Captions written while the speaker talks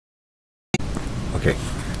Okay.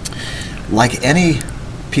 Like any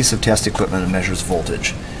piece of test equipment that measures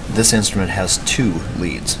voltage, this instrument has two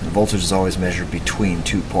leads. The voltage is always measured between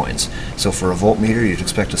 2 points. So for a voltmeter, you'd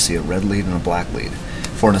expect to see a red lead and a black lead.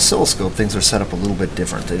 For an oscilloscope, things are set up a little bit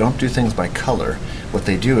different. They don't do things by color. What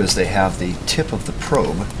they do is they have the tip of the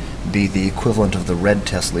probe be the equivalent of the red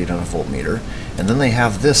test lead on a voltmeter, and then they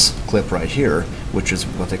have this clip right here, which is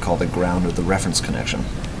what they call the ground or the reference connection.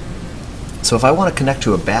 So if I want to connect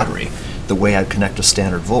to a battery the way I'd connect a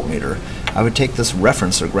standard voltmeter, I would take this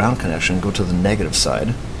reference or ground connection, go to the negative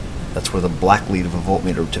side. That's where the black lead of a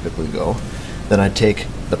voltmeter would typically go. Then I'd take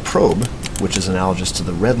the probe, which is analogous to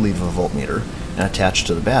the red lead of a voltmeter, and attach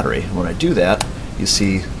to the battery. And when I do that, you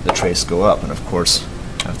see the trace go up. And of course,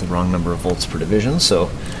 I have the wrong number of volts per division, so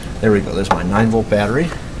there we go. There's my 9-volt battery.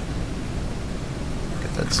 Get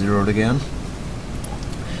that zeroed again.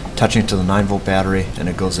 Touching to the 9-volt battery, and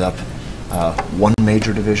it goes up 1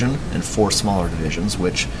 major division and 4 smaller divisions,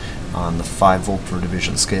 which on the 5-volt per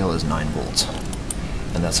division scale is 9 volts.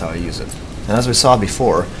 And that's how I use it. And as we saw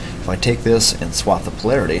before, if I take this and swap the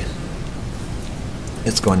polarity,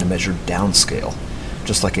 it's going to measure downscale.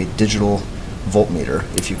 Just like a digital voltmeter,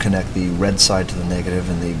 if you connect the red side to the negative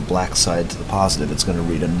and the black side to the positive, it's going to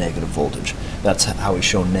read a negative voltage. That's how we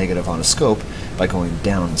show negative on a scope, by going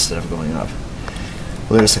down instead of going up.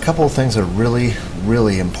 Well, there's a couple of things that are really,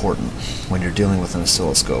 really important when you're dealing with an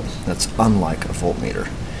oscilloscope that's unlike a voltmeter.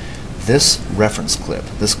 This reference clip,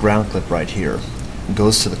 this ground clip right here,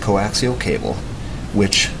 goes to the coaxial cable,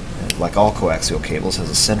 which, like all coaxial cables, has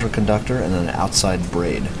a center conductor and then an outside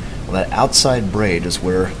braid. Well, that outside braid is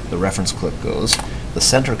where the reference clip goes. The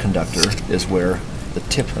center conductor is where the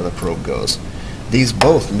tip of the probe goes. These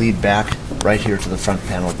both lead back right here to the front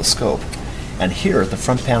panel of the scope. And here at the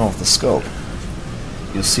front panel of the scope,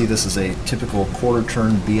 you'll see this is a typical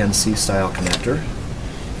quarter-turn BNC style connector.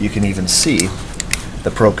 You can even see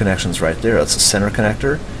the probe connections right there. That's the center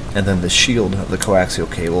connector, and then the shield of the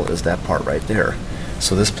coaxial cable is that part right there.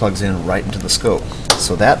 So this plugs in right into the scope.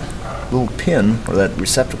 So that little pin, or that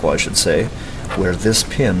receptacle I should say, where this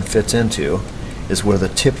pin fits into, is where the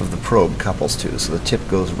tip of the probe couples to. So the tip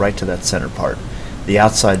goes right to that center part. The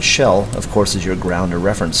outside shell, of course, is your ground or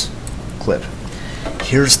reference clip.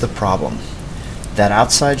 Here's the problem. That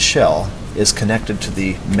outside shell is connected to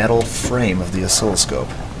the metal frame of the oscilloscope.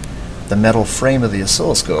 The metal frame of the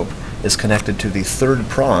oscilloscope is connected to the third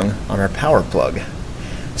prong on our power plug.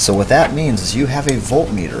 So what that means is you have a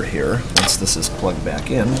voltmeter here. Once this is plugged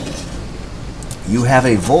back in, you have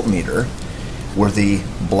a voltmeter where the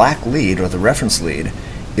black lead, or the reference lead,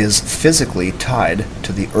 is physically tied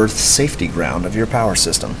to the earth safety ground of your power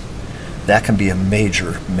system. That can be a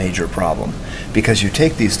major, major problem, because you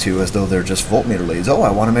take these two as though they're just voltmeter leads. Oh,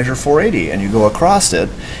 I want to measure 480, and you go across it.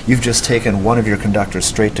 You've just taken one of your conductors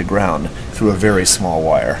straight to ground through a very small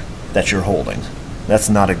wire that you're holding. That's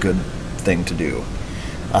not a good thing to do.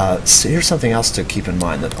 So here's something else to keep in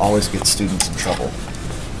mind that always gets students in trouble.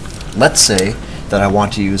 Let's say that I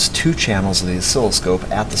want to use 2 channels of the oscilloscope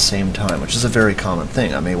at the same time, which is a very common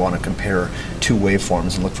thing. I may want to compare 2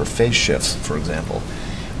 waveforms and look for phase shifts, for example.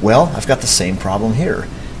 Well, I've got the same problem here.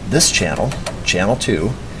 This channel, channel 2,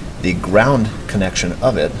 the ground connection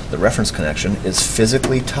of it, the reference connection, is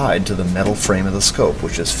physically tied to the metal frame of the scope,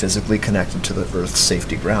 which is physically connected to the earth's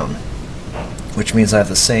safety ground, which means I have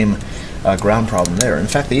the same ground problem there. In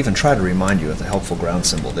fact, they even try to remind you of the helpful ground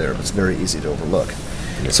symbol there, but it's very easy to overlook.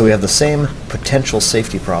 So we have the same potential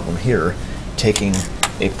safety problem here, taking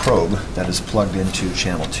a probe that is plugged into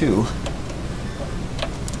channel 2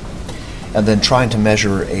 and then trying to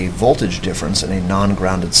measure a voltage difference in a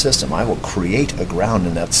non-grounded system. I will create a ground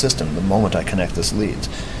in that system the moment I connect this lead,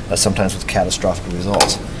 sometimes with catastrophic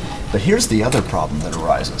results. But here's the other problem that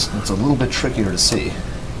arises. It's a little bit trickier to see.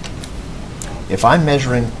 If I'm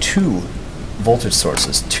measuring 2 voltage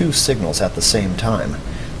sources, 2 signals at the same time,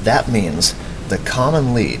 that means the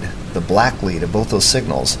common lead, the black lead of both those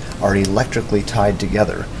signals, are electrically tied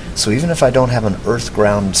together. So even if I don't have an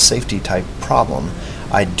earth-ground safety type problem,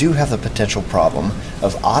 I do have the potential problem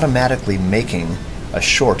of automatically making a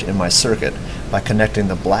short in my circuit by connecting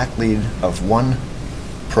the black lead of one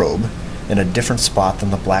probe in a different spot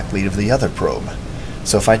than the black lead of the other probe.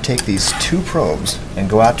 So if I take these 2 probes and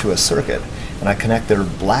go out to a circuit and I connect their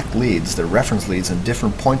black leads, their reference leads, in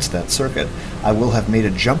different points of that circuit, I will have made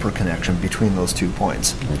a jumper connection between those 2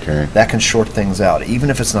 points. Okay. That can short things out. Even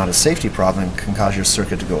if it's not a safety problem, it can cause your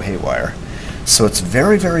circuit to go haywire. So it's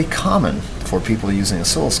very, very common for people using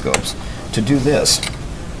oscilloscopes to do this.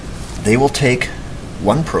 They will take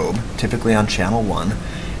one probe, typically on channel 1,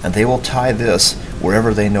 and they will tie this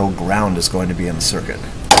wherever they know ground is going to be in the circuit.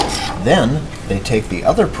 Then they take the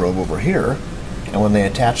other probe over here And when they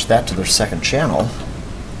attach that to their second channel,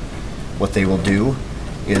 what they will do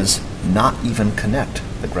is not even connect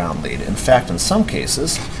the ground lead. In fact, in some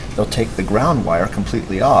cases, they'll take the ground wire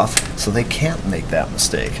completely off so they can't make that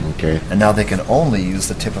mistake. Okay. And now they can only use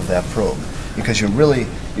the tip of that probe, because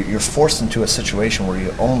you're forced into a situation where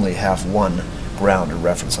you only have one ground or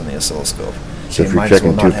reference on the oscilloscope. So if you you're might as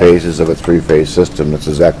well checking not two have- phases of a three-phase system, that's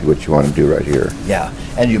exactly what you want to do right here. Yeah,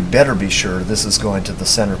 and you better be sure this is going to the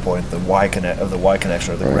center point, the Y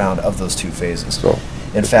connection or the Right. ground of those two phases. So,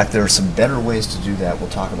 in fact, there are some better ways to do that we'll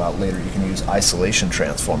talk about later. You can use isolation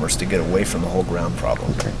transformers to get away from the whole ground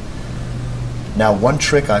problem. okay. Now, one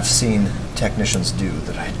trick I've seen technicians do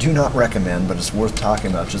that I do not recommend, but it's worth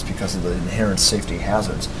talking about just because of the inherent safety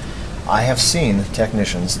hazards. I have seen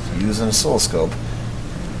technicians use an oscilloscope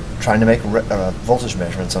trying to make voltage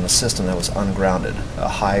measurements on a system that was ungrounded, a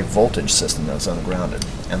high voltage system that was ungrounded.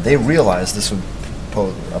 And they realized this would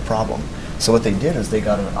pose a problem. So what they did is they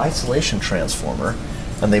got an isolation transformer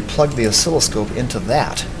and they plugged the oscilloscope into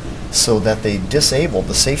that so that they disabled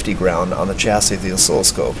the safety ground on the chassis of the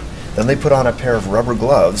oscilloscope. Then they put on a pair of rubber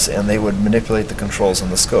gloves and they would manipulate the controls on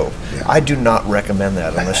the scope. Yeah. I do not recommend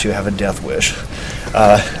that unless you have a death wish.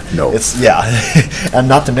 No. Yeah, and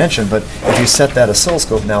not to mention, but if you set that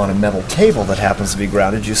oscilloscope now on a metal table that happens to be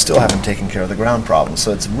grounded, you still haven't taken care of the ground problem.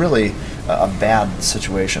 So it's really a bad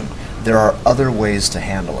situation. There are other ways to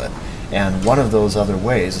handle it. And one of those other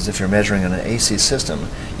ways is if you're measuring in an AC system,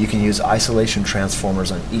 you can use isolation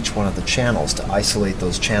transformers on each one of the channels to isolate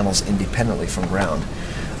those channels independently from ground.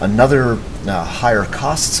 Another higher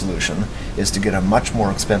cost solution is to get a much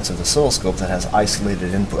more expensive oscilloscope that has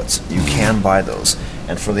isolated inputs. You can buy those,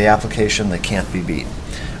 and for the application they can't be beat.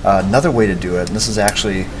 Another way to do it, and this is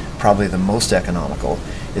actually probably the most economical,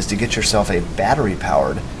 is to get yourself a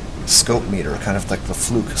battery-powered scope meter, kind of like the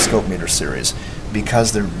Fluke scope meter series.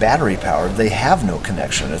 Because they're battery-powered, they have no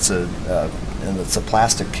connection. It's a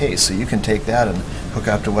plastic case, so you can take that and hook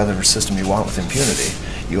up to whatever system you want with impunity.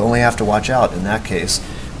 You only have to watch out in that case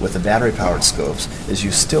with the battery-powered scopes is you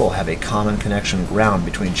still have a common connection ground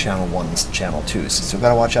between channel 1 and channel 2. So you still got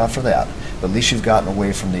to watch out for that. But at least you've gotten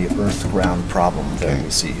away from the earth-ground problem that we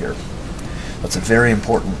see here. That's a very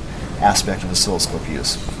important aspect of oscilloscope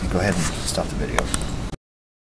use. Go ahead and stop the video.